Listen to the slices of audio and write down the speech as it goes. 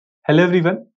Hello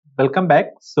everyone, welcome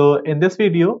back. So in this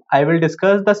video, I will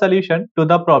discuss the solution to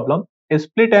the problem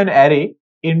split an array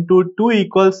into two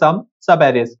equal sum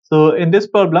subarrays. So in this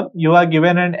problem, you are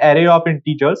given an array of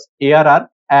integers ARR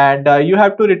and you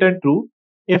have to return true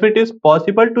if it is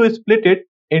possible to split it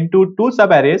into two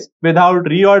subarrays without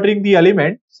reordering the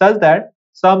element such that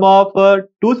sum of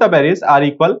two subarrays are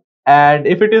equal, and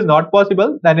if it is not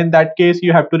possible, then in that case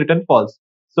you have to return false.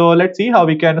 So let's see how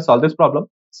we can solve this problem.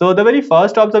 So the very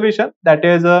first observation, that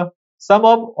is sum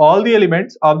of all the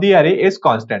elements of the array is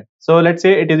constant. So let's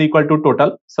say it is equal to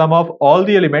total sum of all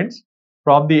the elements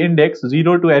from the index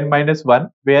 0 to n minus 1,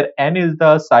 where n is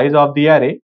the size of the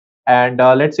array, and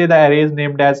let's say the array is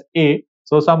named as A.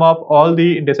 So sum of all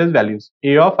the indices values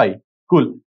A of I.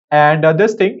 Cool. And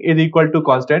this thing is equal to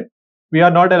constant. We are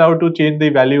not allowed to change the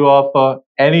value of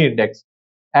any index.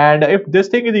 And if this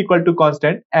thing is equal to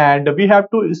constant and we have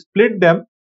to split them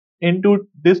into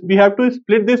this, we have to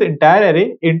split this entire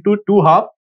array into two halves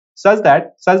such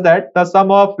that the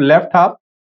sum of left half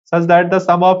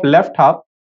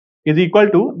is equal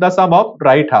to the sum of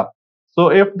right half.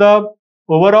 So if the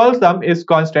overall sum is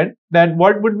constant, then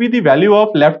what would be the value of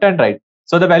left and right?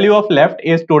 So the value of left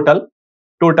is total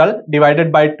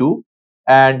divided by 2,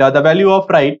 and the value of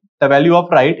right,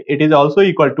 it is also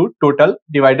equal to total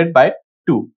divided by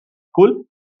 2. Cool.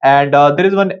 And there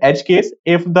is one edge case.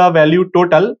 If the value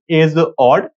total is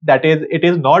odd, that is it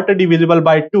is not divisible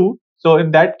by 2, so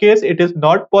in that case it is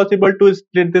not possible to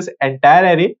split this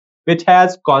entire array which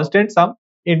has constant sum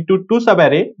into two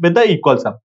subarray with the equal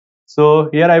sum. So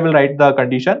here I will write the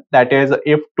condition, that is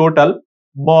if total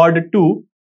mod 2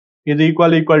 is equal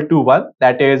to 1,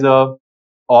 that is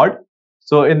odd.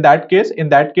 So in that case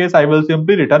I will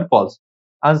simply return false.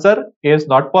 Answer is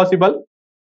not possible.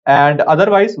 And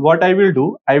otherwise what I will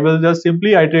do, I will just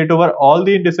simply iterate over all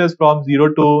the indices from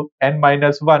 0 to n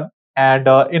minus 1, and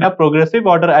in a progressive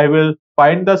order I will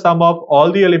find the sum of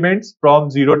all the elements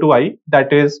from 0 to I,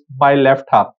 that is my left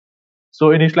half. So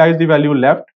initialize the value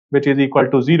left, which is equal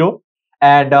to 0,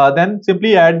 and then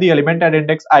simply add the element at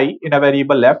index I in a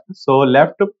variable left. So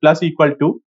left plus equal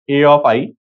to A of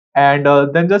I, and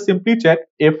then just simply check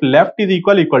if left is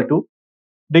equal to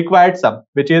required sum,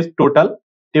 which is total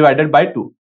divided by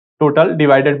 2.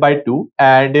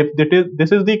 And if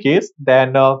this is the case,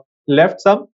 then left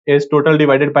sum is total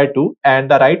divided by 2, and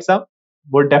the right sum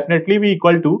would definitely be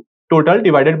equal to total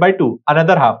divided by 2,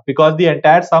 another half, because the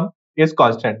entire sum is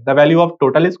constant. The value of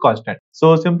total is constant.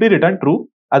 So simply return true.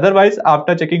 Otherwise,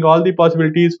 after checking all the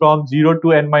possibilities from 0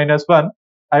 to n minus 1,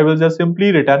 I will just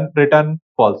simply return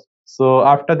false. So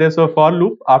after this for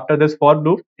loop,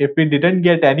 if we didn't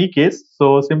get any case,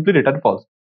 so simply return false.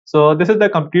 So this is the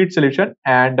complete solution,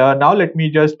 and now let me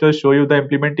just show you the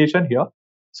implementation here.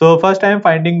 So first I am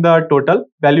finding the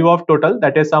value of total,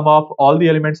 that is sum of all the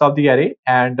elements of the array,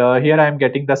 and here I am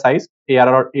getting the size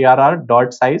ARR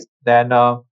dot size, then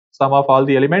sum of all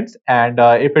the elements, and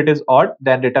if it is odd,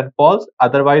 then return false.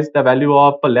 Otherwise the value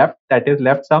of left, that is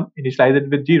left sum, initialize it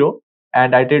with 0,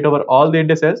 and iterate over all the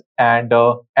indices and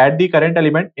add the current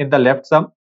element in the left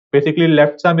sum. Basically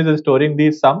left sum is storing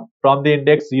the sum from the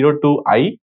index 0 to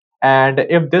I, and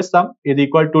if this sum is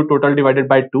equal to total divided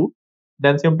by 2,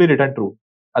 then simply return true.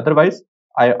 Otherwise,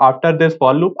 after this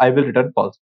for loop, I will return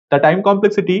false. The time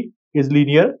complexity is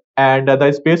linear and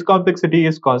the space complexity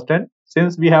is constant,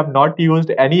 since we have not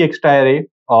used any extra array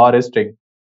or a string.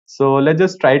 So let's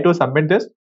just try to submit this.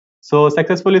 So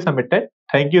successfully submitted.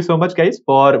 Thank you so much guys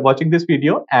for watching this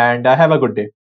video, and have a good day.